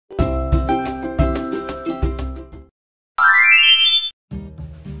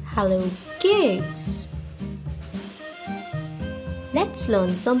Hello kids! Let's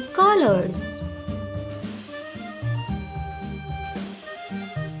learn some colors.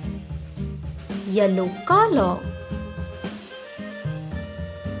 Yellow color,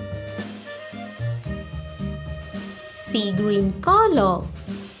 sea green color,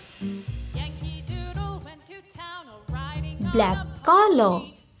 black color,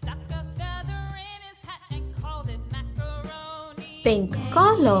 pink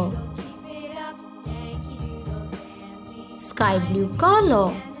color, sky blue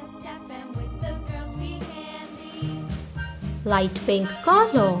color, light pink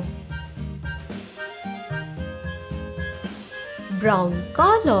color, brown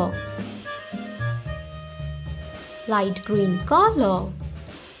color, light green color,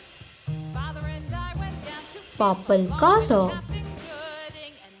 purple color,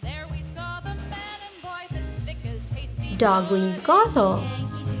 dark green color,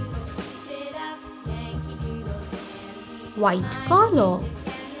 white color,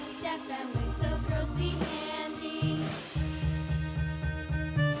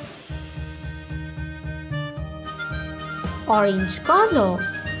 orange color,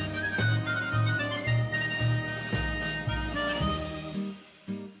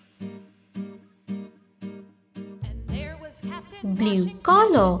 blue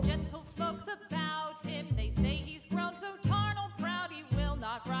color,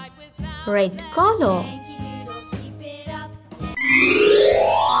 red color,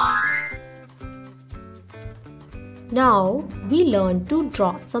 now we learn to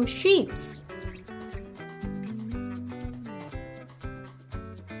draw some shapes.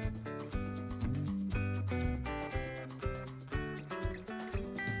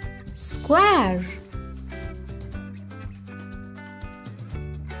 Square,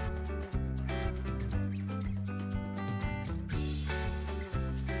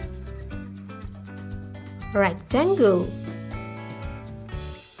 rectangle,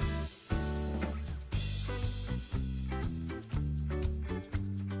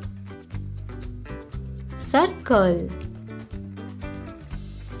 circle,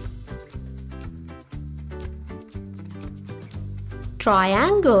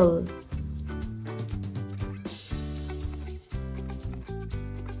 triangle,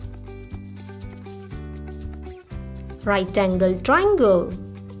 right angle triangle,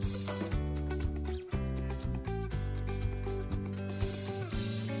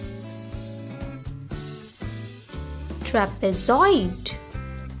 trapezoid.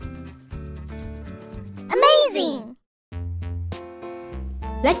 Amazing!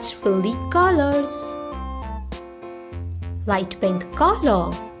 Let's fill the colors. Light pink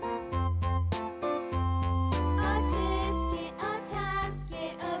color,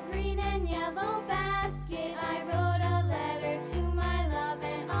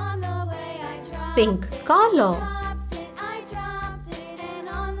 pink color,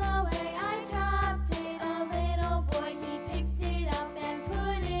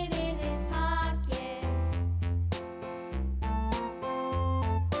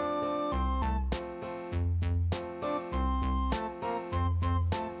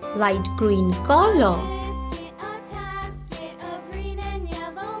 light green color,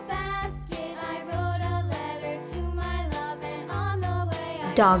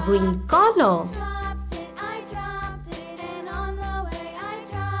 dark green color,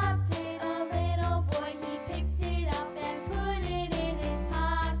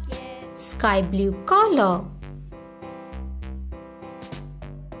 sky blue color,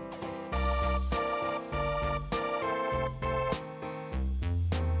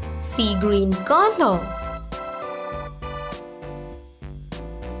 sea green color,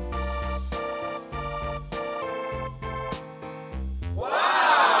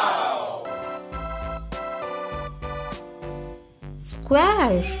 Wow!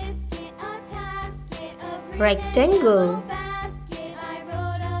 square, rectangle,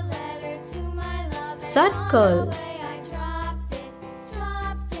 circle,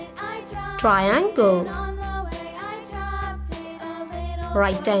 triangle,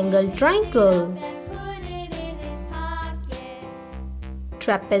 right angle triangle,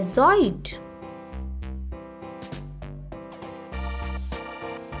 trapezoid.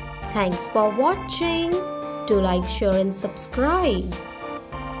 Thanks for watching. Do like, share and subscribe.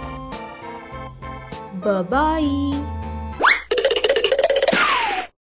 Bye-bye.